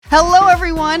Hello,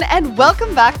 everyone, and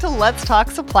welcome back to Let's Talk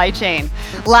Supply Chain.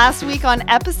 Last week on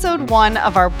episode 1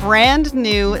 of our brand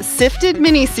new Sifted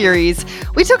mini-series,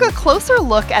 we took a closer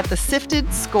look at the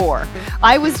Sifted score.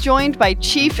 I was joined by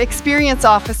Chief Experience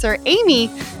Officer Amy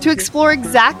to explore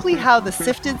exactly how the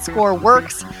Sifted score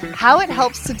works, how it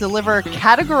helps to deliver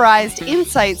categorized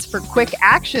insights for quick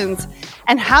actions,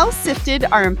 and how Sifted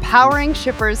are empowering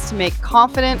shippers to make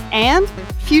confident and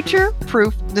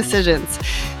future-proof decisions.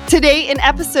 Today in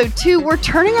episode 2, we're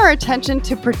turning our attention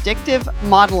to predictive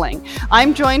modeling.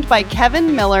 I'm joined by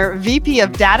Kevin Miller, VP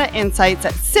of Data Insights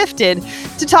at Sifted,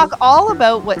 to talk all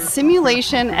about what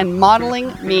simulation and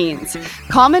modeling means,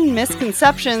 common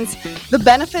misconceptions, the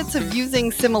benefits of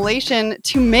using simulation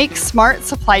to make smart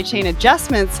supply chain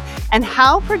adjustments, and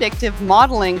how predictive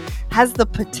modeling has the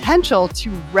potential to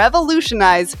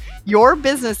revolutionize your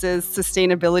business's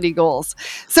sustainability goals.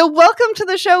 So welcome to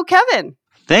the show, Kevin.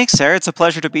 Thanks, Sarah. It's a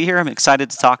pleasure to be here. I'm excited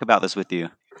to talk about this with you.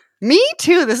 Me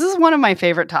too. This is one of my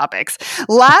favorite topics.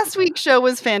 Last week's show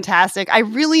was fantastic. I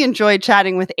really enjoyed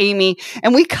chatting with Amy,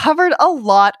 and we covered a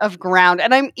lot of ground.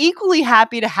 And I'm equally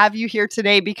happy to have you here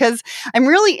today because I'm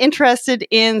really interested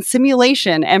in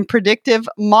simulation and predictive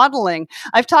modeling.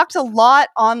 I've talked a lot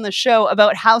on the show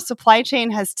about how supply chain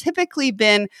has typically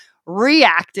been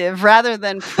reactive rather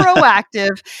than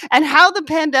proactive and how the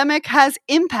pandemic has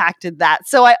impacted that.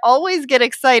 So I always get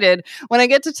excited when I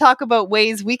get to talk about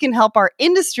ways we can help our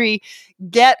industry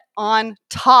get on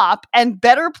top and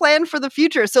better plan for the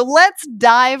future. So let's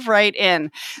dive right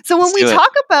in. So when we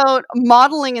talk about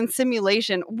modeling and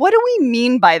simulation, what do we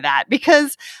mean by that?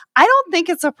 Because I don't think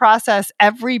it's a process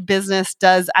every business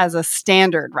does as a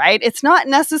standard, right? It's not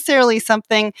necessarily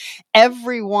something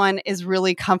everyone is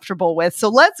really comfortable with. So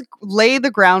let's lay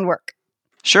the groundwork.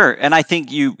 Sure. And I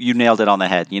think you nailed it on the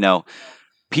head.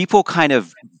 People kind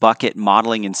of bucket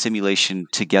modeling and simulation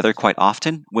together quite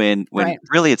often when Right.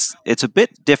 really it's a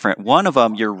bit different. One of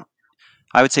them,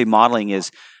 I would say modeling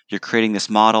is you're creating this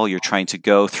model, you're trying to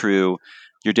go through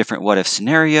your different what if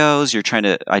scenarios, you're trying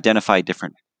to identify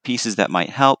different pieces that might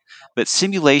help. But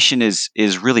simulation is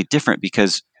really different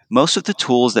because most of the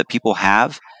tools that people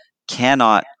have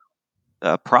cannot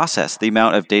process the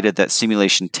amount of data that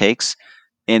simulation takes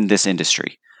in this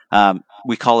industry.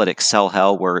 We call it Excel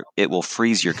hell, where it will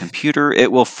freeze your computer,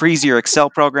 it will freeze your Excel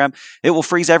program, it will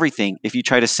freeze everything if you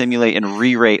try to simulate and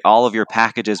re-rate all of your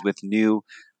packages with new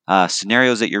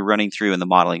scenarios that you're running through in the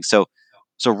modeling. So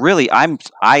really, I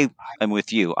am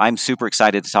with you. I'm super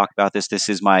excited to talk about this. This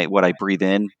is what I breathe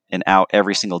in and out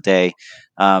every single day.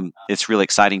 It's really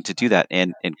exciting to do that,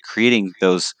 and creating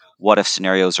those what if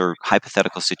scenarios or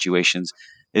hypothetical situations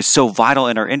is so vital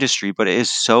in our industry, but it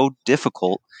is so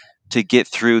difficult to get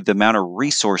through the amount of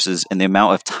resources and the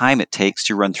amount of time it takes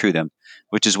to run through them,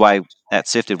 which is why at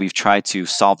Sifted we've tried to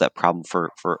solve that problem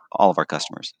for all of our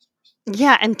customers.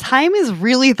 Yeah, and time is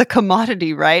really the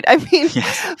commodity, right? I mean,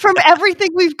 Yes. from everything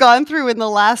we've gone through in the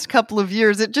last couple of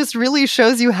years, it just really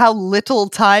shows you how little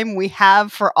time we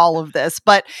have for all of this.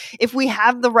 But if we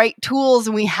have the right tools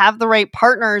and we have the right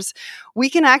partners, we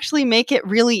can actually make it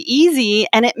really easy,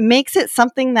 and it makes it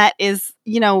something that is,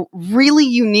 really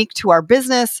unique to our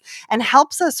business and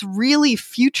helps us really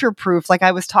future proof, like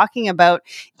I was talking about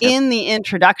in the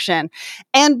introduction.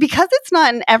 And because it's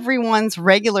not in everyone's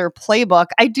regular playbook,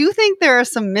 I do think there are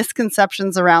some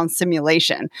misconceptions around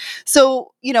simulation.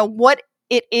 So, what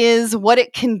it is, what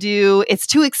it can do. It's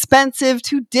too expensive,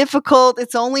 too difficult.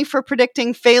 It's only for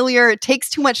predicting failure. It takes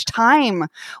too much time,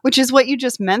 which is what you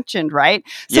just mentioned, right?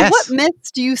 So Yes. what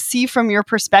myths do you see from your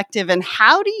perspective, and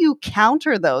how do you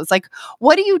counter those? Like,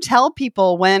 what do you tell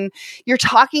people when you're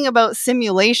talking about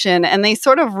simulation and they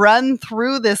sort of run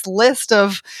through this list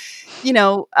of,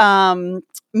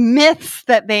 myths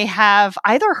that they have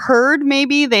either heard,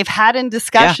 maybe they've had in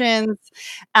discussions,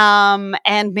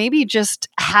 and maybe just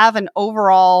have an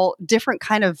overall different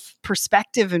kind of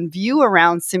perspective and view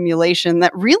around simulation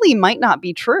that really might not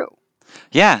be true.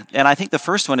 Yeah, and I think the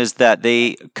first one is that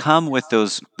they come with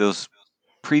those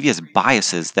previous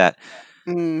biases that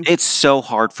Mm, it's so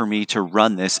hard for me to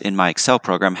run this in my Excel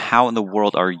program. How in the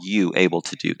world are you able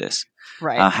to do this?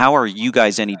 right. How are you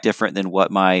guys any different than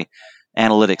what my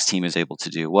analytics team is able to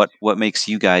do? What makes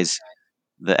you guys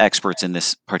the experts in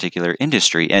this particular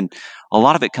industry? And a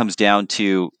lot of it comes down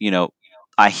to,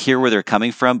 I hear where they're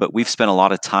coming from, but we've spent a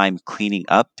lot of time cleaning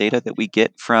up data that we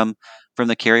get from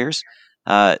the carriers.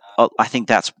 I think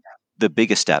that's the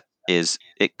biggest step. Is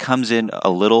it comes in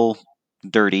a little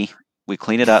dirty. We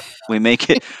clean it up. We make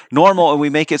it normal, and we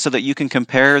make it so that you can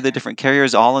compare the different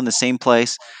carriers all in the same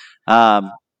place.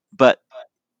 But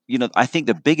I think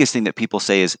the biggest thing that people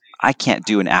say is, I can't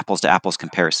do an apples to apples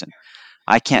comparison.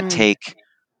 I can't Mm, take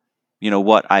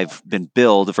what I've been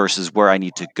billed versus where I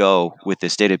need to go with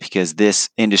this data, because this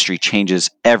industry changes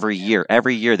every year.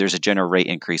 Every year there's a general rate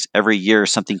increase. Every year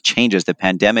something changes. The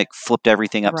pandemic flipped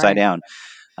everything upside Right.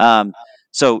 down.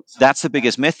 So that's the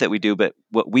biggest myth that we do. But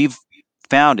what we've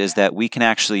found is that we can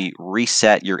actually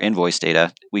reset your invoice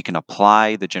data. We can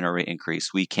apply the general rate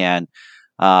increase. We can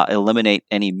eliminate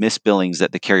any misbillings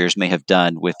that the carriers may have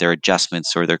done with their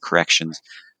adjustments or their corrections.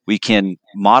 We can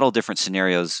model different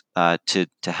scenarios to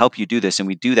help you do this. And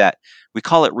we do that. We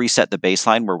call it reset the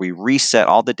baseline, where we reset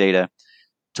all the data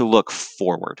to look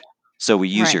forward. So we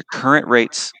use Right. your current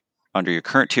rates under your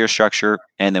current tier structure,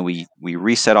 and then we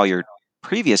reset all your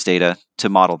previous data to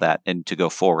model that and to go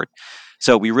forward.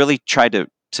 So we really try to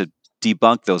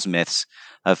debunk those myths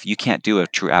of you can't do a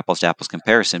true apples to apples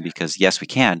comparison, because yes, we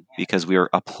can, because we are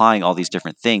applying all these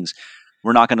different things.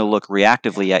 We're not going to look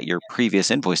reactively at your previous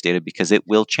invoice data because it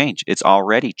will change. It's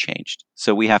already changed.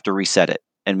 So we have to reset it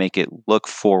and make it look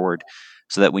forward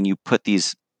so that when you put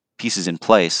these pieces in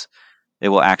place, it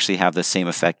will actually have the same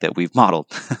effect that we've modeled.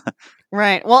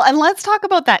 Right. Well, and let's talk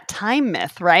about that time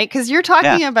myth, right? Because you're Yeah.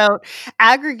 talking about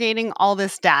aggregating all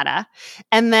this data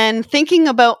and then thinking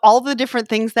about all the different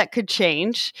things that could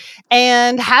change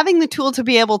and having the tool to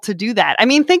be able to do that. I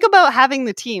mean, think about having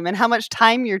the team and how much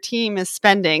time your team is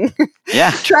spending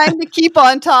Yeah. trying to keep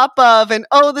on top of, and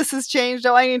oh, this has changed.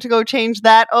 Oh, I need to go change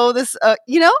that. Oh, this,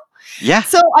 Yeah.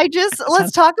 So let's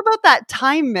 100%. talk about that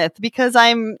time myth, because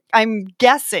I'm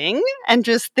guessing and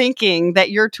just thinking that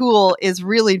your tool is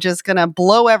really just going to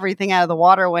blow everything out of the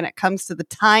water when it comes to the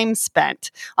time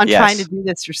spent on trying to Yes. do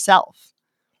this yourself.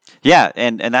 Yeah.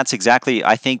 And that's exactly,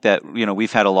 I think that,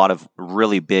 we've had a lot of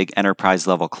really big enterprise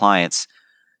level clients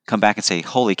come back and say,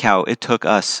 holy cow, it took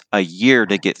us a year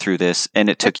to get through this, and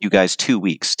it took you guys 2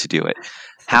 weeks to do it.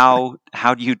 How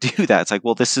do you do that? It's like,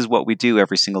 well, this is what we do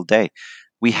every single day.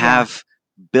 We Yeah. have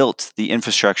built the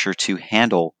infrastructure to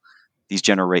handle these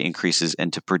general rate increases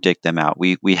and to predict them out.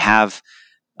 We have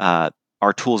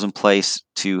our tools in place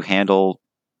to handle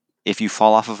if you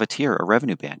fall off of a tier, a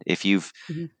revenue band. If you've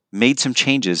Mhm. made some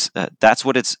changes, that's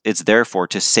what it's there for,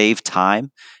 to save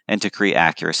time and to create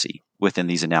accuracy within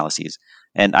these analyses.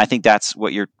 And I think that's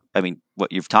what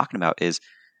what you're talking about is,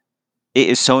 it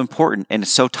is so important and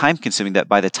it's so time consuming that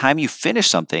by the time you finish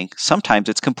something, sometimes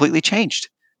it's completely changed.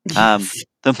 Um, Yes.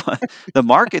 the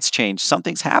market's changed.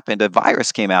 Something's happened. A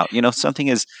virus came out. Something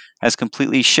has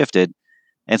completely shifted,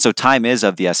 and so time is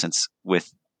of the essence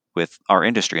with our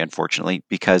industry, unfortunately,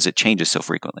 because it changes so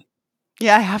frequently.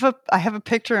 Yeah, I have a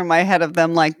picture in my head of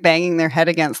them like banging their head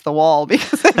against the wall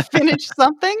because they finished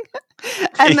something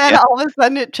and then Yeah. all of a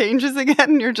sudden it changes again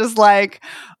and you're just like,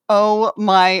 "Oh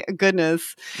my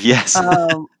goodness." Yes.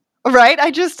 Um, right?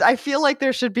 I feel like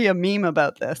there should be a meme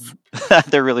about this.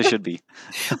 There really should be.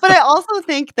 But I also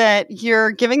think that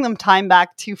you're giving them time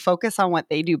back to focus on what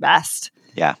they do best,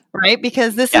 Yeah. right?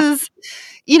 Because this Yeah. is,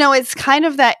 it's kind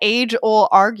of that age old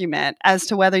argument as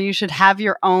to whether you should have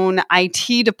your own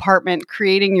IT department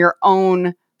creating your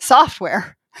own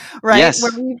software, right?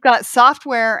 Where Yes. we've got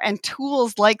software and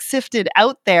tools like Sifted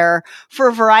out there for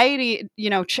a variety,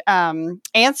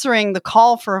 answering the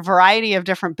call for a variety of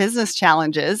different business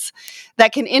challenges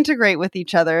that can integrate with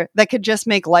each other, that could just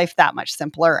make life that much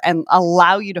simpler and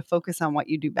allow you to focus on what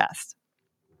you do best.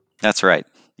 That's right.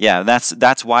 Yeah,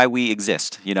 that's why we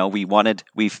exist.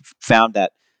 We've found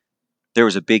that there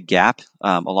was a big gap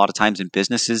a lot of times in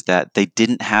businesses, that they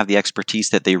didn't have the expertise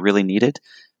that they really needed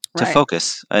to Right.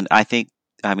 focus. And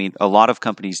a lot of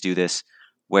companies do this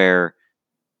where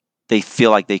they feel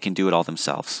like they can do it all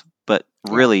themselves. But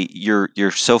Yeah. really,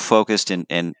 you're so focused,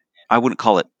 and I wouldn't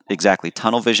call it exactly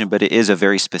tunnel vision, but it is a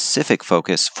very specific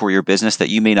focus for your business, that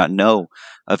you may not know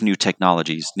of new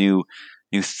technologies, new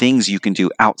things you can do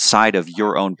outside of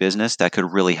your own business that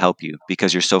could really help you,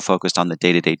 because you're so focused on the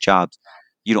day-to-day jobs.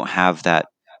 You don't have that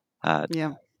uh,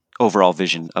 Yeah. overall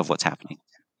vision of what's happening.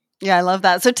 Yeah, I love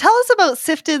that. So tell us about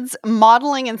Sifted's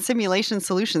modeling and simulation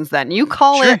solutions then. You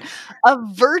call Sure. it a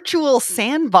virtual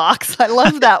sandbox. I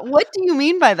love that. What do you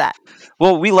mean by that?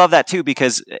 Well, we love that too,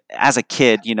 because as a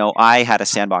kid, I had a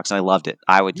sandbox and I loved it.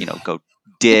 I would, go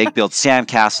dig, build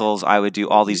sandcastles. I would do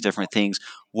all these Mhm. different things,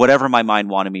 whatever my mind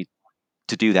wanted me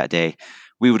to do that day.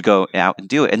 We would go out and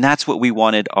do it. And that's what we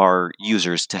wanted our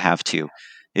users to have too,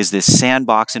 is this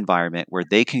sandbox environment where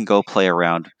they can go play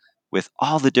around with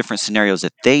all the different scenarios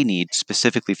that they need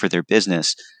specifically for their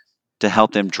business to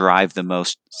help them drive the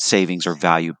most savings or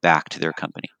value back to their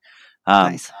company.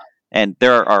 Um, Nice. and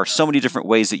there are so many different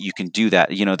ways that you can do that.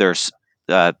 There's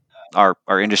uh,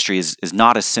 our industry is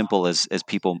not as simple as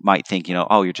people might think.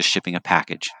 Oh, you're just shipping a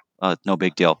package. No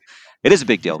big deal. It is a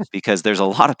big deal because there's a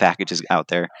lot of packages out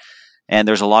there, And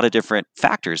there's a lot of different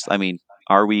factors. I mean,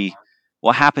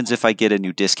 what happens if I get a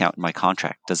new discount in my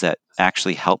contract? Does that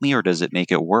actually help me or does it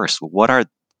make it worse?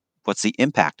 What's the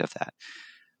impact of that?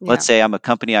 Yeah. Let's say I'm a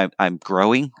company, I'm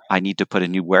growing. I need to put a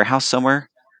new warehouse somewhere.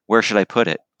 Where should I put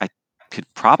it? I could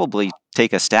probably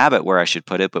take a stab at where I should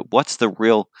put it, but what's the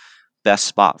real best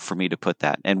spot for me to put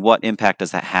that? And what impact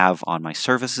does that have on my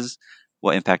services?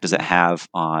 What impact does it have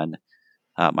on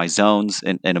my zones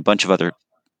and a bunch of other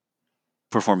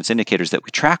performance indicators that we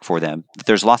track for them?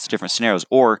 There's lots of different scenarios.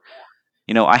 Or,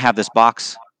 I have this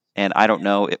box and I don't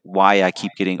know why I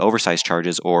keep getting oversized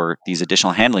charges or these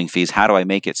additional handling fees. How do I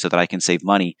make it so that I can save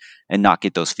money and not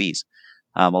get those fees?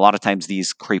 A lot of times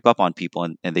these creep up on people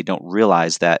and they don't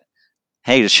realize that,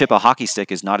 hey, to ship a hockey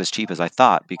stick is not as cheap as I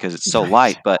thought because it's so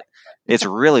light, Right. but it's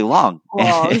really long.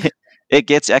 Long. It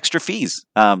gets extra fees.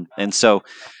 And so,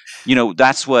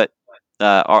 that's what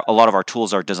a lot of our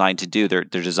tools are designed to do. They're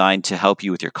designed to help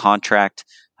you with your contract,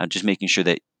 just making sure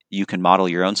that you can model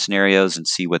your own scenarios and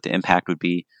see what the impact would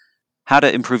be, how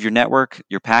to improve your network,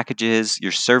 your packages,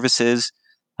 your services.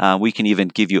 We can even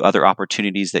give you other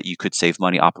opportunities that you could save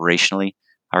money operationally.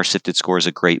 Our Sifted Score is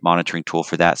a great monitoring tool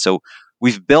for that. So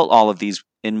we've built all of these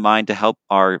in mind to help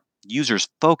our users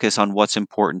focus on what's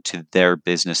important to their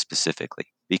business specifically,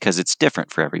 because it's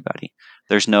different for everybody.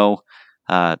 There's no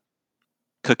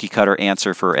cookie cutter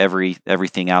answer for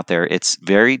everything out there. It's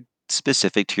very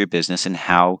specific to your business and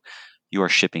how you are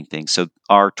shipping things. So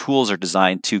our tools are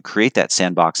designed to create that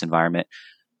sandbox environment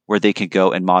where they can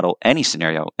go and model any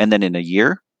scenario. And then in a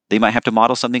year, they might have to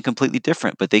model something completely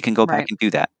different, but they can go back Right. and do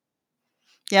that.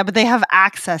 Yeah, but they have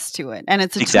access to it. And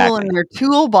it's a tool in Exactly. their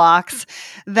toolbox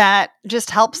that just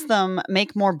helps them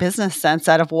make more business sense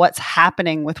out of what's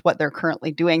happening with what they're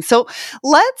currently doing. So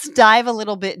let's dive a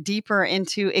little bit deeper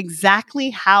into exactly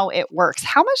how it works.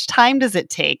 How much time does it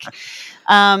take?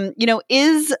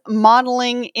 Is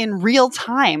modeling in real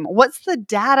time? What's the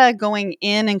data going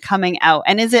in and coming out?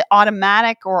 And is it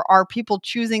automatic or are people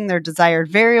choosing their desired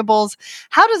variables?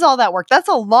 How does all that work? That's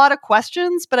a lot of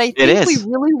questions, but I It think we is.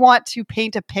 really want to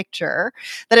paint a picture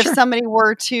that if Sure. somebody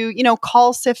were to,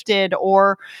 call Sifted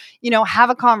or, have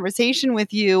a conversation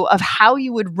with you of how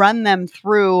you would run them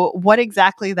through what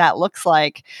exactly that looks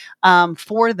like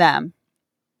for them.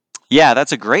 Yeah,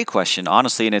 that's a great question,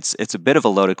 honestly, and it's a bit of a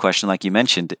loaded question, like you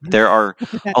mentioned. There are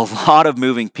a lot of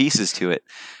moving pieces to it.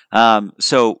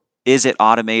 So, is it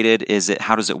automated?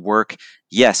 How does it work?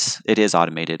 Yes, it is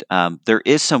automated. There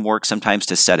is some work sometimes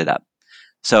to set it up.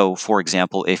 So, for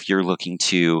example, if you're looking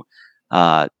to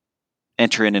uh,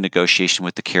 enter in a negotiation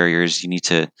with the carriers, you need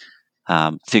to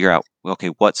figure out, okay,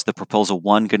 what's the proposal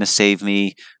one going to save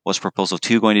me? What's proposal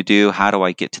two going to do? How do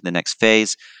I get to the next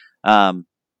phase? Um,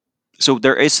 so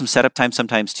there is some setup time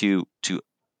sometimes to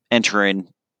enter in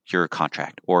your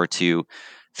contract or to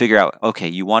figure out, okay,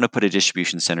 you want to put a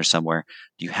distribution center somewhere.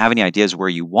 Do you have any ideas where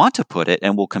you want to put it?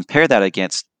 And we'll compare that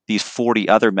against these 40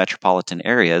 other metropolitan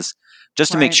areas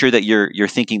just to make Right. sure that you're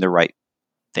thinking the right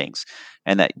things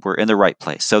and that we're in the right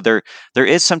place. So there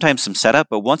is sometimes some setup,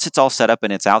 but once it's all set up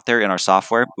and it's out there in our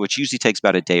software, which usually takes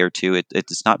about a day or two,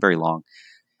 it's not very long.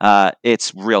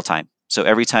 It's real time. So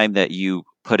every time that you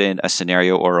put in a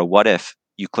scenario or a what if,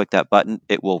 you click that button,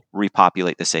 it will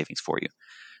repopulate the savings for you.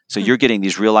 So Hmm. you're getting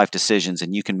these real life decisions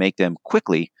and you can make them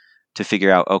quickly to figure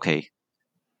out, okay,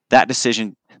 that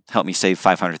decision helped me save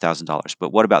 $500,000.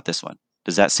 But what about this one?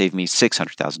 Does that save me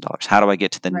 $600,000? How do I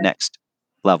get to the Right. next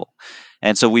level?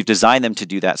 And so we've designed them to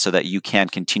do that so that you can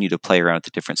continue to play around with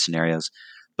the different scenarios.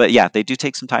 But yeah, they do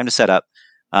take some time to set up.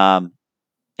 Um,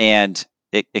 and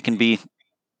it can be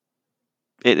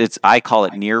it's I call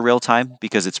it near real time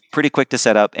because it's pretty quick to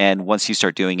set up, and once you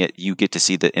start doing it, you get to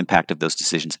see the impact of those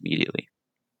decisions immediately.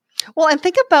 Well, and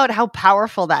think about how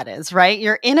powerful that is, right?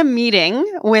 You're in a meeting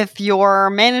with your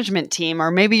management team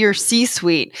or maybe your C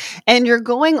suite, and you're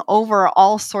going over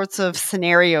all sorts of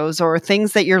scenarios or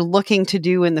things that you're looking to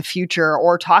do in the future,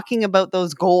 or talking about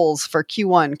those goals for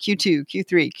Q1, Q2,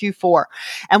 Q3, Q4,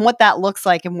 and what that looks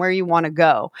like and where you want to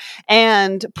go.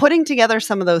 And putting together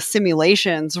some of those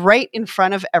simulations right in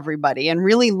front of everybody and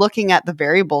really looking at the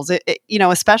variables,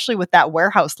 especially with that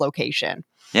warehouse location.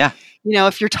 Yeah,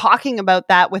 If you're talking about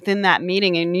that within that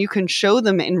meeting and you can show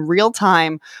them in real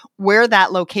time where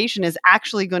that location is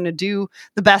actually going to do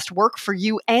the best work for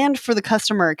you and for the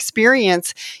customer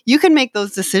experience, you can make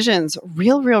those decisions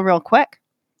real quick.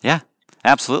 yeah,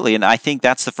 absolutely. And I think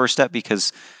that's the first step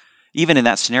because even in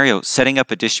that scenario, setting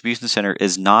up a distribution center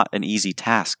is not an easy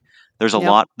task. There's a Yep.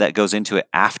 lot that goes into it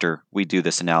after we do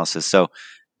this analysis. So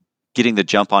getting the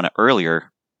jump on it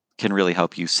earlier can really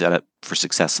help you set up for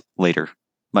success later.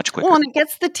 much quicker. Well, and it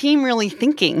gets the team really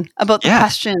thinking about the Yeah.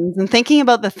 questions and thinking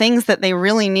about the things that they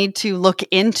really need to look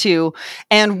into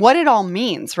and what it all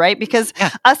means, right? Because Yeah.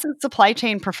 us as supply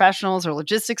chain professionals or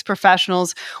logistics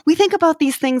professionals, we think about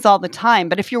these things all the time.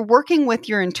 But if you're working with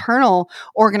your internal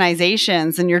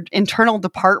organizations and your internal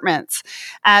departments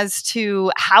as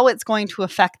to how it's going to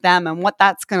affect them and what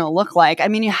that's going to look like, I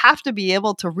mean, you have to be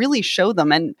able to really show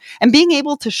them, and being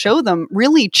able to show them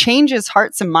really changes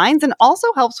hearts and minds and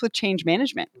also helps with change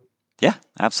management. Yeah,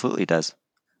 absolutely does.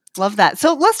 Love that.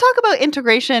 So let's talk about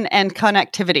integration and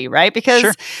connectivity, right? Sure.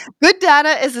 Because good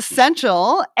data is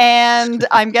essential. And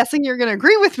I'm guessing you're going to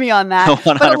agree with me on that.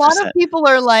 But a lot of 100%. people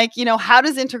are like, how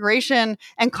does integration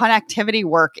and connectivity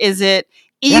work? Is it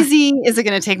Yeah. easy? Is it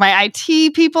going to take my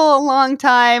IT people a long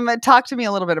time? Talk to me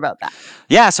a little bit about that.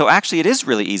 Yeah, so actually it is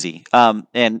really easy.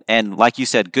 And like you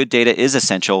said, good data is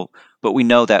essential, but we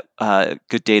know that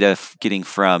good data getting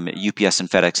from UPS and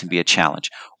FedEx can be a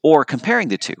challenge. Or comparing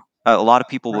the two. A lot of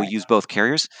people will Right. use both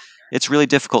carriers. It's really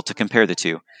difficult to compare the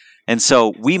two. And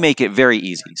so we make it very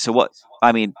easy. So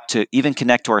to even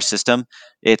connect to our system,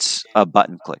 it's a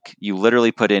button click. You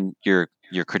literally put in your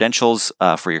credentials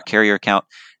for your carrier account,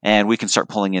 and we can start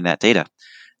pulling in that data.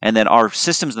 And then our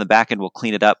systems in the back end will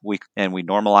clean it up. We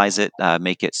normalize it,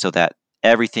 make it so that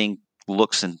everything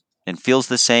looks and feels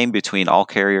the same between all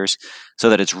carriers, so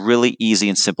that it's really easy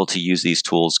and simple to use these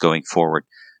tools going forward.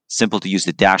 Simple to use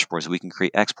the dashboards. We can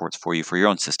create exports for you for your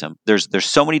own system. There's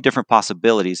so many different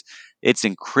possibilities. It's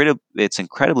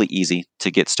incredibly easy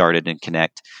to get started and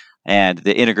connect. And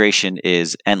the integration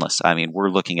is endless. I mean, we're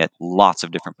looking at lots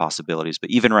of different possibilities. But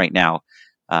even right now,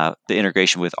 the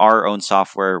integration with our own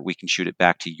software, we can shoot it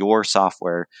back to your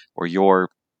software or your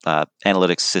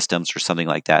analytics systems or something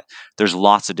like that. There's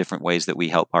lots of different ways that we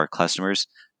help our customers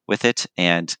with it,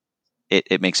 and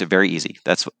it makes it very easy.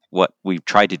 That's what we've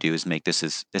tried to do, is make this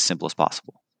as simple as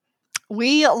possible.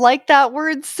 We like that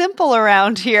word simple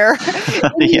around here in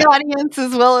the Yeah. audience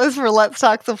as well as for Let's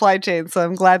Talk Supply Chain. So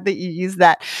I'm glad that you use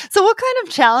that. So, what kind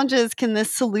of challenges can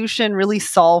this solution really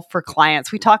solve for clients?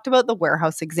 We talked about the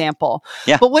warehouse example,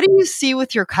 Yeah. but what do you see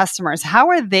with your customers? How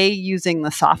are they using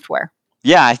the software?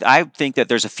 Yeah, I think that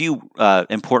there's a few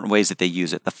important ways that they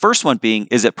use it. The first one being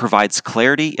is it provides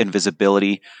clarity and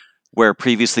visibility where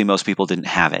previously most people didn't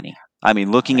have any. I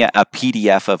mean, looking at a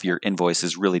PDF of your invoice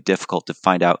is really difficult to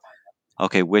find out,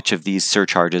 okay, which of these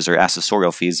surcharges or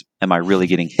accessorial fees am I really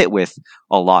getting hit with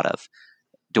a lot of?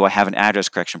 Do I have an address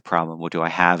correction problem? Or do I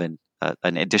have an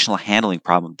additional handling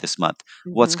problem this month?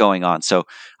 What's Mhm. going on? So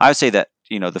I would say that,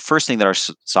 the first thing that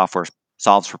our software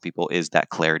solves for people is that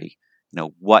clarity.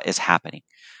 What is happening?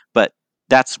 But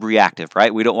that's reactive,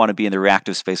 right? We don't want to be in the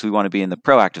reactive space. We want to be in the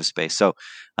proactive space. So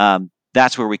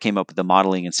that's where we came up with the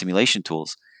modeling and simulation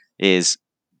tools. Is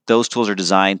those tools are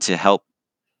designed to help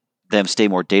them stay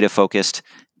more data focused,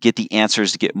 get the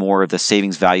answers to get more of the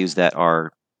savings values that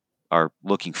are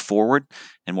looking forward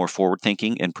and more forward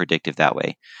thinking and predictive that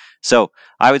way. So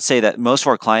I would say that most of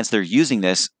our clients, they're using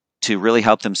this to really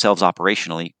help themselves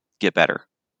operationally get better.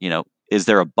 Is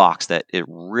there a box that it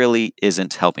really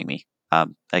isn't helping me?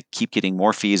 I keep getting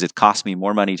more fees. It costs me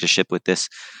more money to ship with this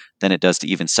than it does to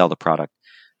even sell the product.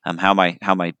 How am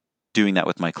I doing that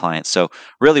with my clients? So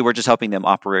really, we're just helping them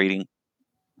operating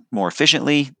more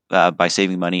efficiently by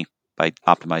saving money by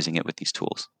optimizing it with these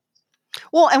tools.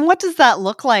 Well, and what does that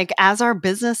look like as our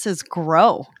businesses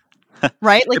grow?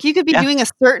 Right? Like you could be Yeah. doing a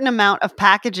certain amount of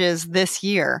packages this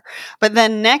year, but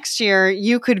then next year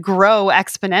you could grow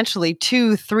exponentially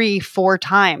 2, 3, 4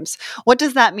 times. What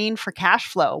does that mean for cash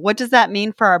flow? What does that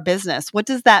mean for our business? What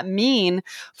does that mean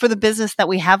for the business that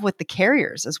we have with the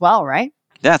carriers as well, right?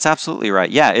 That's absolutely right.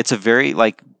 Yeah, it's a very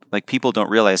like people don't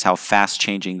realize how fast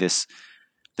changing this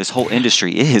whole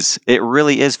industry is. It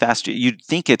really is fast. You'd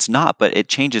think it's not, but it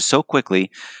changes so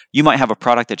quickly. You might have a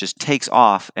product that just takes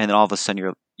off, and then all of a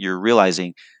sudden you're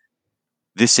realizing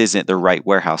this isn't the right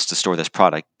warehouse to store this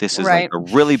product. This is like Right.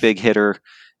 a really big hitter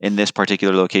in this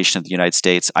particular location of the United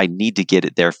States. I need to get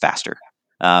it there faster.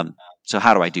 So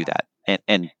how do I do that?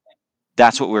 And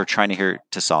that's what we're trying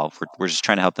to solve. We're just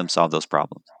trying to help them solve those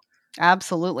problems.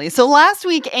 Absolutely. So last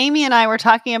week, Amy and I were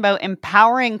talking about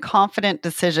empowering confident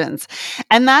decisions.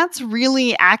 And that's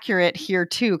really accurate here,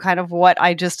 too, kind of what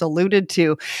I just alluded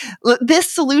to.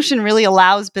 This solution really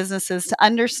allows businesses to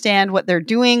understand what they're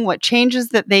doing, what changes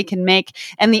that they can make,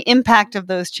 and the impact of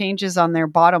those changes on their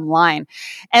bottom line.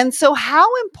 And so, how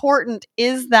important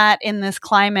is that in this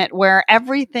climate where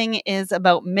everything is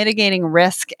about mitigating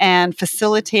risk and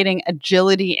facilitating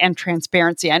agility and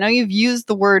transparency? I know you've used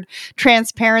the word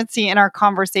transparency in our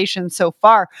conversation so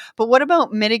far. But what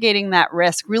about mitigating that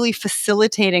risk, really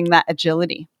facilitating that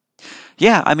agility?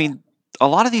 Yeah, I mean, a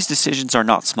lot of these decisions are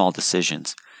not small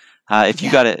decisions. If you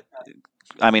Yeah.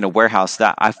 got a warehouse,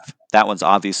 that one's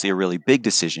obviously a really big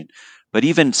decision. But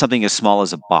even something as small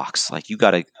as a box, like you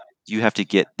have to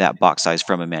get that box size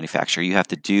from a manufacturer. You have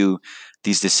to do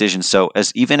these decisions. So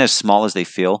even as small as they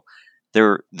feel,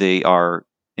 they are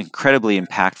incredibly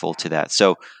impactful to that.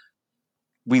 So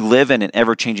we live in an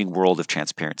ever-changing world of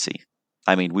transparency.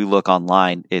 I mean, we look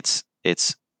online, it's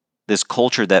this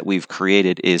culture that we've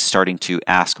created is starting to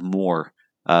ask more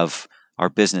of our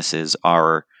businesses,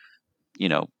 our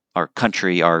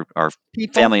country, our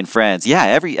People. family and friends. Yeah,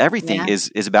 everything Yeah.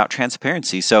 is about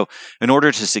transparency. So in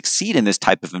order to succeed in this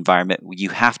type of environment, you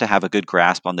have to have a good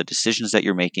grasp on the decisions that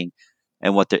you're making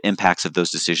and what the impacts of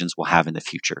those decisions will have in the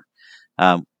future.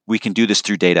 We can do this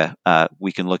through data.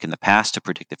 We can look in the past to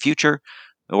predict the future,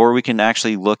 or we can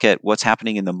actually look at what's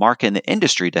happening in the market and the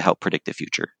industry to help predict the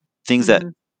future. Things that Hmm.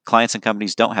 clients and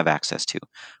companies don't have access to,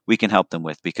 we can help them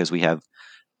with because we have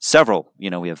several.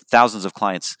 We have thousands of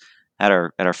clients at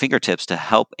our fingertips to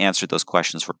help answer those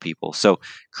questions for people. So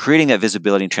creating that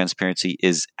visibility and transparency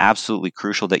is absolutely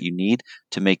crucial that you need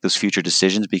to make those future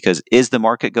decisions, because is the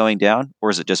market going down or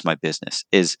is it just my business?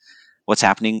 Is what's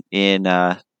happening in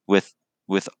with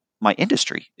my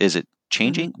industry? Is it Hmm.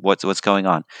 changing? What's going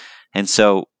on? And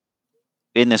so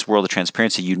in this world of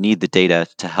transparency, you need the data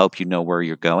to help you know where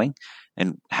you're going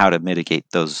and how to mitigate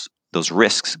those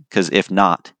risks. Because if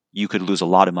not, you could lose a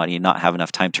lot of money and not have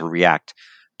enough time to react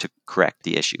to correct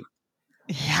the issue.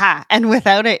 Yeah. And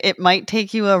without it, it might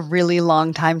take you a really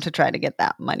long time to try to get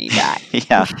that money back.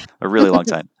 Yeah, a really long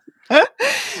time.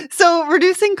 So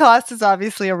reducing costs is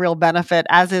obviously a real benefit,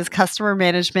 as is customer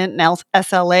management and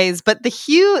SLAs. But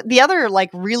the other like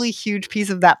really huge piece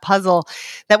of that puzzle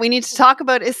that we need to talk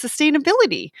about is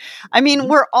sustainability. I mean, Mhm.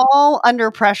 we're all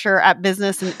under pressure at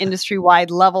business and industry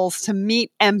wide levels to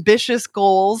meet ambitious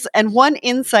goals. And one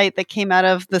insight that came out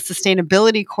of the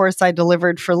sustainability course I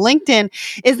delivered for LinkedIn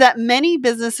is that many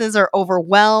businesses are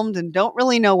overwhelmed and don't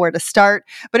really know where to start.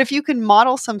 But if you can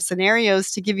model some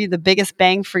scenarios to give you the biggest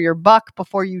bang for your buck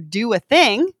before you do a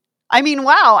thing, I mean,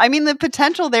 wow. I mean, the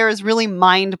potential there is really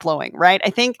mind blowing, right?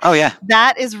 I think Oh yeah,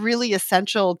 that is really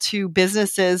essential to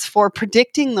businesses for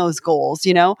predicting those goals,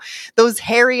 yeah, those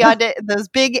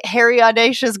big, hairy,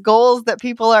 audacious goals that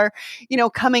people are,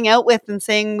 coming out with and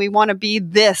saying, we want to be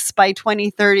this by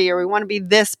 2030 or we want to be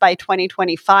this by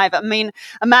 2025. I mean,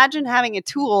 imagine having a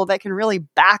tool that can really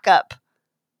back up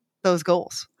those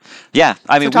goals. yeah.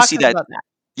 I So mean, we talk see to us that. about that.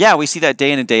 Yeah, we see that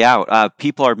day in and day out.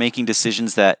 People are making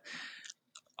decisions that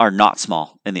are not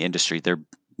small in the industry. They're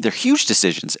huge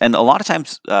decisions, and a lot of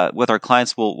times with our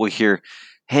clients, we'll hear,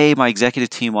 "Hey, my executive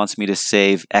team wants me to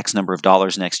save X number of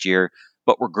dollars next year,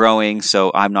 but we're growing,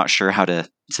 so I'm not sure how to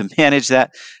manage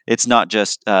that." It's not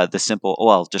just the simple,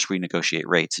 "Well, just renegotiate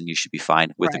rates and you should be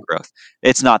fine with the Right. growth."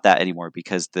 It's not that anymore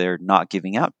because they're not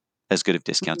giving out as good of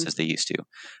discounts Mhm. as they used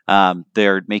to.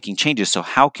 They're making changes. So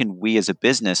how can we as a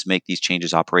business make these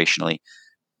changes operationally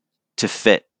to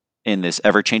fit in this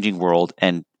ever changing world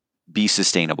and be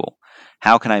sustainable?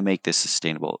 How can I make this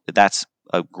sustainable? That's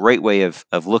a great way of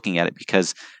looking at it,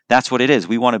 because that's what it is.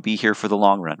 We want to be here for the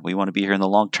long run. We want to be here in the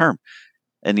long term.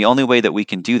 And the only way that we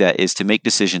can do that is to make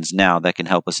decisions now that can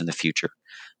help us in the future.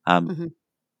 Um, Mhm.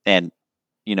 and,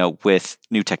 with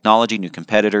new technology, new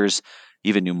competitors,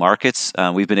 even new markets,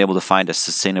 we've been able to find a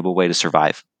sustainable way to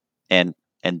survive. And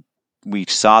we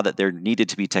saw that there needed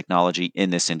to be technology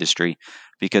in this industry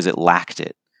because it lacked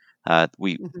it.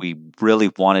 We Mhm. we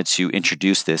really wanted to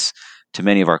introduce this to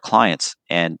many of our clients,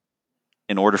 and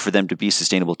in order for them to be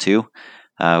sustainable too,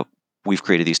 uh, we've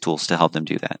created these tools to help them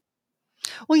do that.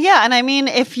 Well, yeah. And I mean,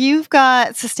 if you've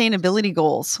got sustainability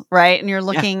goals, right, and you're Yeah.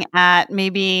 looking at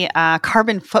maybe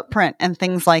carbon footprint and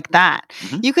things like that,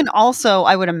 Hmm. you can also,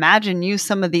 I would imagine, use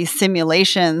some of these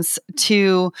simulations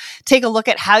to take a look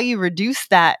at how you reduce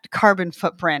that carbon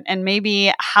footprint and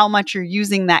maybe how much you're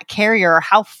using that carrier or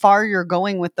how far you're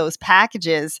going with those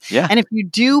packages. Yeah. And if you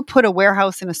do put a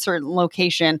warehouse in a certain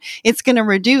location, it's going to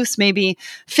reduce maybe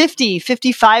 50,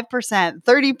 55%,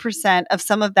 30% of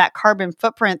some of that carbon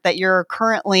footprint that you're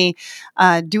currently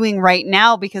doing right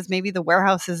now because maybe the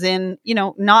warehouse is in,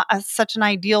 not such an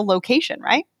ideal location,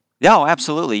 right? Yeah. Oh,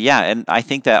 absolutely. Yeah. And I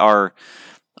think that our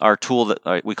tool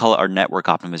that we call it our network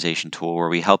optimization tool, where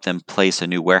we help them place a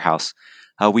new warehouse.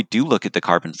 We do look at the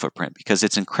carbon footprint because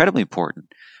it's incredibly important.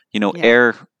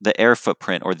 Yeah. The air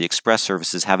footprint or the express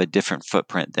services have a different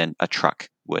footprint than a truck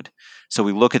would. So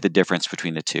we look at the difference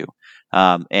between the two,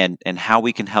 and how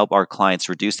we can help our clients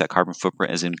reduce that carbon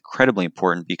footprint is incredibly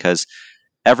important, because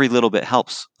every little bit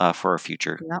helps for our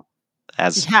future Yep.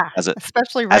 as Yeah. as a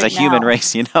Especially as a right human now.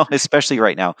 race. Especially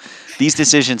right now, these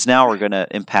decisions now are going to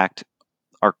impact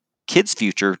kids'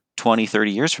 future 20,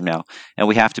 30 years from now. And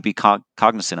we have to be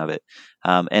cognizant of it.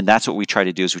 And that's what we try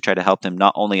to do is we try to help them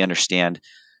not only understand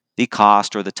the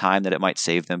cost or the time that it might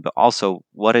save them, but also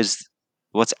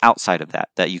what's outside of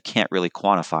that you can't really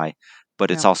quantify,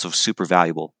 but it's Yeah. also super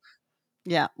valuable.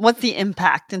 Yeah. What's the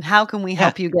impact and how can we Yeah.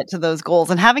 help you get to those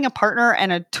goals? And having a partner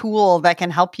and a tool that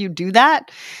can help you do that.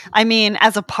 I mean,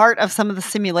 as a part of some of the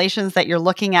simulations that you're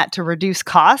looking at to reduce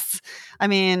costs, I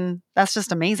mean, that's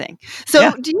just amazing. So,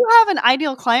 Yeah. do you have an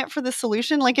ideal client for this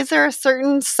solution? Like, is there a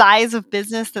certain size of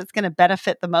business that's going to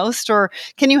benefit the most? Or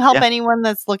can you help Yeah. anyone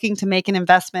that's looking to make an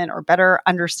investment or better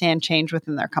understand change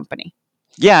within their company?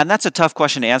 Yeah, and that's a tough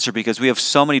question to answer because we have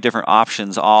so many different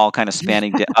options, all kind of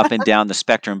spanning up and down the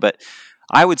spectrum. But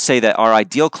I would say that our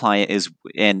ideal client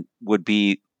would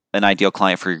be an ideal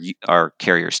client for our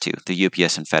carriers too, the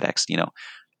UPS and FedEx.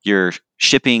 You're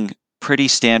shipping pretty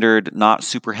standard, not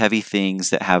super heavy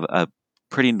things that have a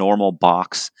pretty normal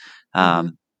box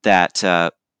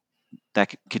that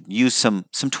could use some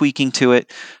tweaking to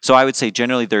it. So I would say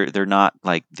generally they're not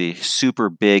like the super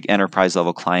big enterprise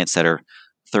level clients that are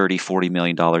 $30-40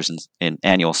 million in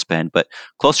annual spend, but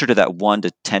closer to that $1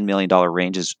 to $10 million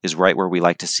range is right where we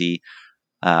like to see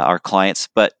our clients.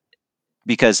 But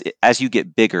because as you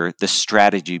get bigger, the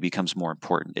strategy becomes more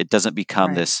important. It doesn't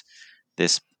become Right.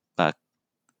 this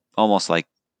almost like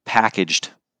packaged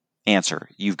answer.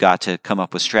 You've got to come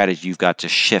up with strategy. You've got to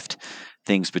shift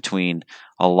things between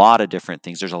a lot of different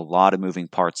things. There's a lot of moving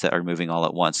parts that are moving all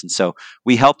at once. And so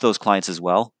we help those clients as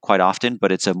well quite often,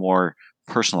 but it's a more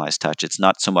personalized touch. It's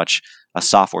not so much a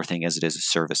software thing as it is a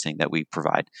service thing that we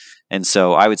provide. And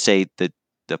so I would say that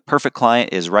the perfect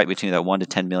client is right between that $1 to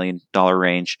 $10 million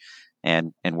range,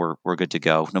 and we're good to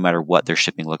go. No matter what their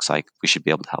shipping looks like, we should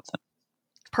be able to help them.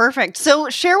 Perfect. So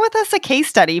share with us a case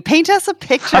study. Paint us a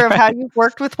picture of how you've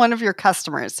worked with one of your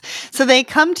customers. So they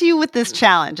come to you with this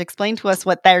challenge. Explain to us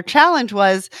what their challenge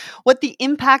was, what the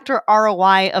impact or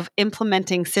ROI of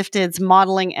implementing Sifted's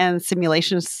modeling and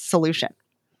simulation solution.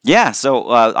 Yeah, so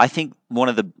I think one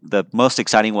of the most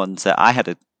exciting ones that I had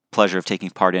the pleasure of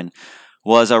taking part in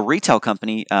was a retail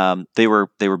company. They were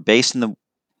based in the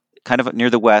kind of near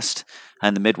the West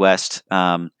and the Midwest,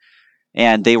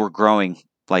 and they were growing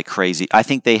like crazy. I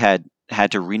think they had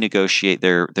to renegotiate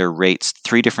their rates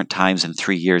 3 different times in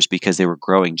 3 years because they were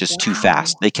growing just too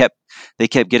fast. They kept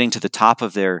getting to the top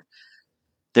of their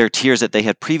tiers that they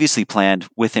had previously planned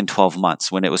within 12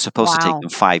 months when it was supposed to take them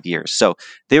 5 years. So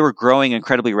they were growing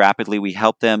incredibly rapidly. We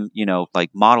helped them, like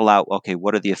model out, okay,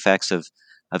 what are the effects of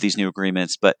these new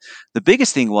agreements? But the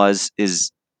biggest thing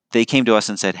is they came to us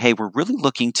and said, hey, we're really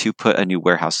looking to put a new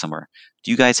warehouse somewhere.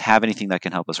 Do you guys have anything that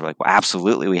can help us? We're like, well,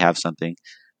 absolutely, we have something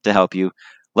to help you.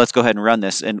 Let's go ahead and run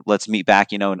this, and let's meet back,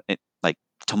 like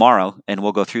tomorrow, and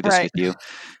we'll go through this with you.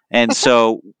 And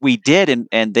so we did,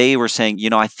 and they were saying,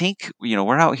 I think,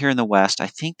 we're out here in the West. I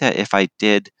think that if I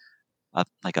did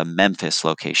like a Memphis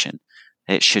location,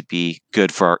 it should be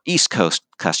good for our East Coast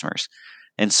customers.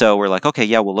 And so we're like, okay,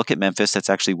 yeah, we'll look at Memphis. That's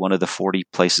actually one of the 40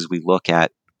 places we look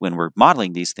at when we're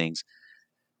modeling these things.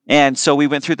 And so we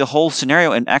went through the whole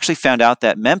scenario and actually found out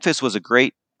that Memphis was a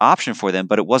great option for them,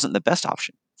 but it wasn't the best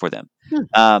option for them.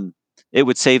 It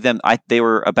would save them. They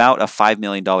were about a $5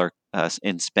 million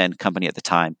in spend company at the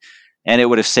time, and it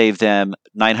would have saved them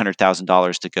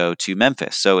 $900,000 to go to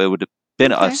Memphis. So it would have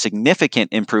been a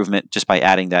significant improvement just by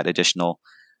adding that additional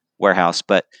warehouse.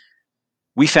 But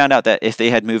we found out that if they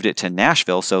had moved it to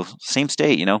Nashville, so same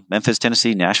state, Memphis,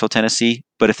 Tennessee, Nashville, Tennessee,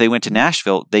 but if they went to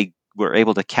Nashville, they were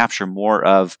able to capture more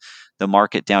of the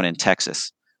market down in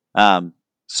Texas.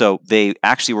 So they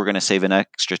actually were going to save an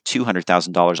extra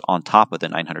 $200,000 on top of the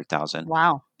 $900,000.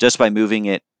 Wow! Just by moving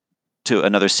it to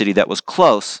another city that was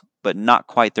close, but not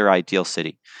quite their ideal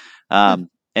city. And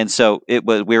so it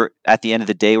was. We were at the end of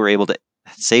the day, we were able to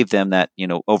save them that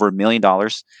over $1 million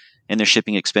in their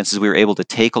shipping expenses. We were able to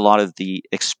take a lot of the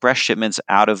express shipments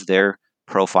out of their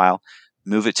profile,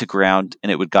 move it to ground,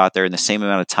 and it would got there in the same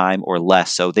amount of time or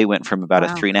less. So they went from about a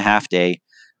 3.5 day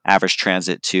average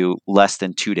transit to less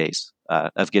than 2 days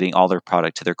of getting all their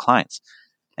product to their clients.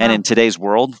 And in today's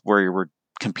world, where we're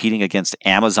competing against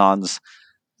Amazon's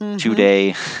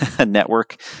 2-day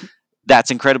network,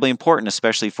 that's incredibly important,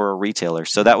 especially for a retailer.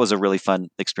 So that was a really fun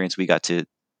experience we got to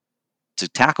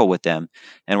tackle with them,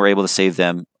 and we're able to save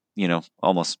them,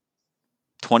 almost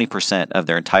 20% of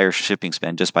their entire shipping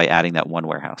spend just by adding that one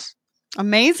warehouse.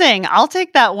 Amazing. I'll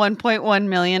take that 1.1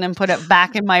 million and put it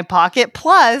back in my pocket.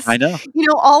 Plus, I know.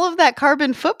 all of that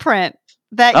carbon footprint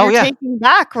that Oh you're yeah. taking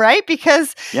back, right?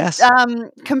 Because Yes.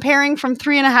 comparing from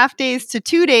 3.5 days to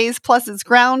 2 days, plus it's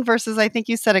ground versus I think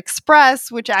you said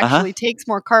express, which Uh-huh. actually takes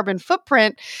more carbon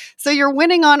footprint. So you're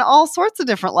winning on all sorts of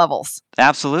different levels.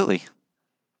 Absolutely.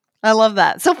 I love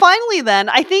that. So finally, then,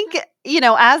 I think,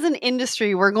 as an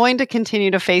industry, we're going to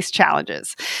continue to face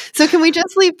challenges. So can we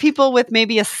just leave people with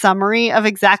maybe a summary of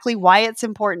exactly why it's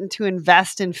important to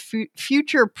invest in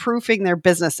future proofing their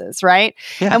businesses, right?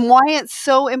 Yeah. And why it's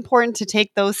so important to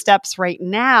take those steps right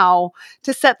now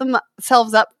to set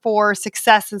themselves up for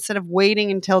success instead of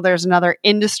waiting until there's another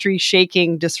industry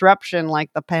shaking disruption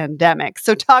like the pandemic.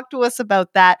 So talk to us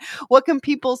about that. What can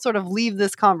people sort of leave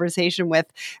this conversation with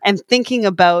and thinking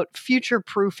about future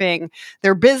proofing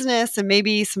their business and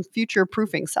maybe some future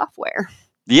proofing software?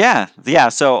 Yeah. Yeah.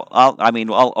 So I'll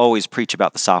always preach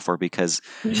about the software because,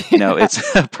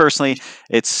 it's personally,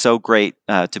 it's so great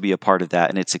to be a part of that,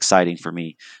 and it's exciting for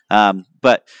me.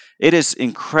 But it is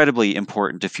incredibly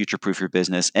important to future-proof your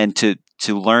business and to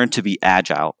learn to be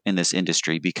agile in this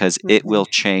industry because it Mhm. will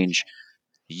change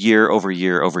year over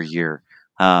year over year.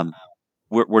 Um,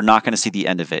 we're not going to see the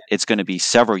end of it. It's going to be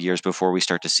several years before we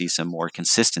start to see some more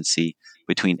consistency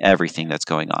between everything that's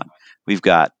going on. We've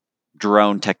got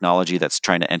drone technology that's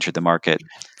trying to enter the market,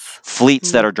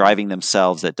 fleets that Mhm. are driving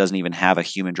themselves that doesn't even have a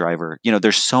human driver.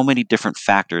 There's so many different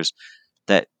factors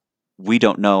that we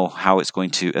don't know how it's going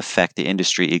to affect the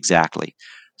industry exactly.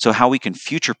 So how we can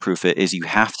future proof it is you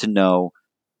have to know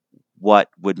what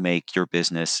would make your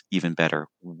business even better.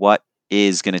 What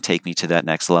is going to take me to that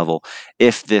next level?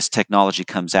 If this technology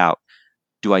comes out,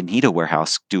 do I need a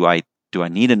warehouse? Do I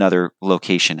need another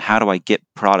location? How do I get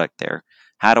product there?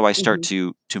 How do I start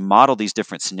Mhm. to model these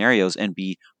different scenarios and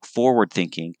be forward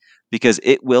thinking? Because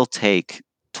it will take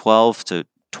 12 to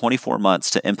 24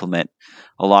 months to implement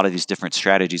a lot of these different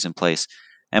strategies in place.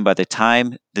 And by the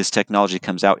time this technology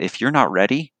comes out, if you're not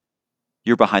ready,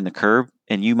 you're behind the curve,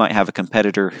 and you might have a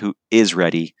competitor who is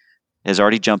ready, is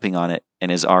already jumping on it,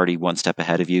 and is already one step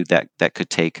ahead of you that could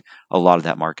take a lot of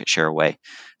that market share away.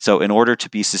 So in order to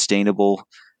be sustainable,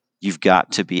 you've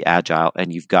got to be agile,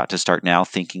 and you've got to start now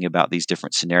thinking about these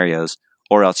different scenarios,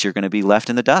 or else you're going to be left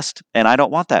in the dust. And I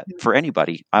don't want that for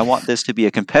anybody. I want this to be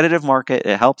a competitive market.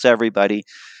 It helps everybody.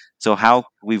 So how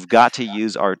we've got to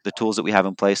use the tools that we have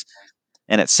in place.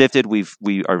 And at Sifted,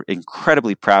 we are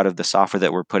incredibly proud of the software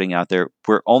that we're putting out there.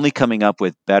 We're only coming up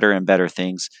with better and better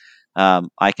things.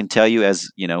 I can tell you, as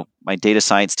my data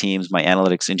science teams, my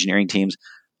analytics engineering teams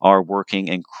are working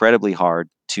incredibly hard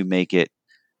to make it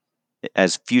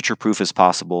as future proof as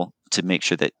possible to make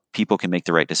sure that people can make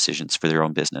the right decisions for their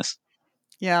own business.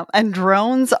 Yeah. And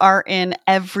drones are in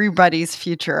everybody's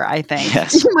future, I think.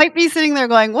 Yes. You might be sitting there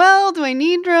going, well, do I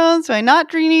need drones? Do I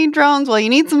not need drones? Well, you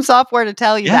need some software to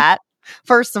tell you Yeah. that,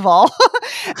 first of all.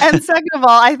 And second of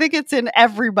all, I think it's in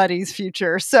everybody's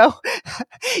future. So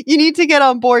you need to get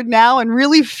on board now and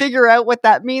really figure out what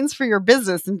that means for your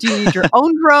business. And do you need your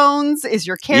own drones? Is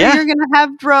your Yeah. carrier going to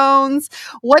have drones?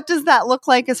 What does that look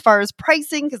like as far as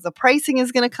pricing? Because the pricing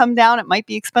is going to come down. It might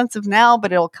be expensive now,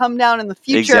 but it'll come down in the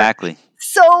future. Exactly.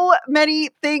 So many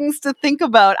things to think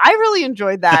about. I really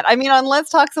enjoyed that. I mean, on Let's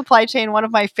Talk Supply Chain, one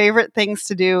of my favorite things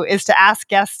to do is to ask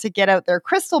guests to get out their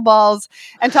crystal balls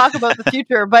and talk about the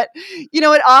future. But,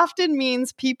 it often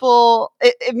means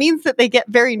it means that they get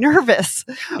very nervous,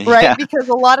 right? Yeah. Because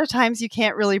a lot of times you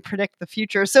can't really predict the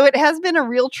future. So it has been a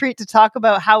real treat to talk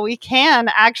about how we can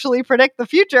actually predict the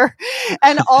future.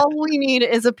 And all we need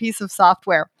is a piece of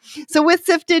software. So with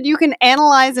Sifted, you can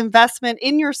analyze investment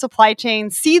in your supply chain,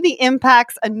 see the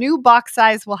impacts a new box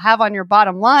size will have on your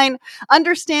bottom line,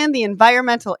 understand the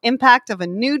environmental impact of a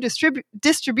new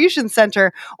distribution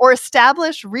center, or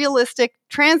establish realistic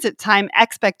transit time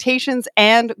expectations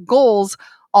and goals,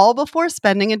 all before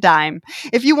spending a dime.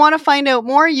 If you want to find out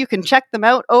more, you can check them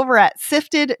out over at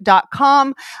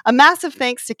sifted.com. A massive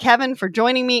thanks to Kevin for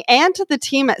joining me and to the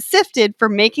team at Sifted for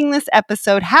making this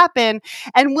episode happen.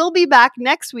 And we'll be back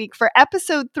next week for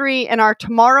episode 3 in our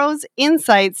Tomorrow's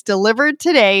Insights Delivered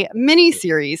Today mini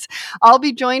series. I'll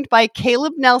be joined by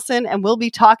Caleb Nelson, and we'll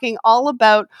be talking all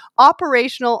about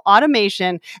operational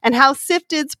automation and how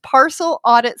Sifted's parcel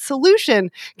audit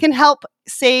solution can help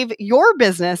save your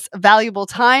business valuable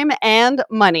time and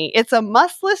money. It's a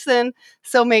must listen,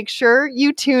 so make sure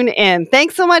you tune in.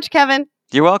 Thanks so much, Kevin.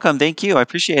 You're welcome. Thank you. I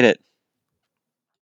appreciate it.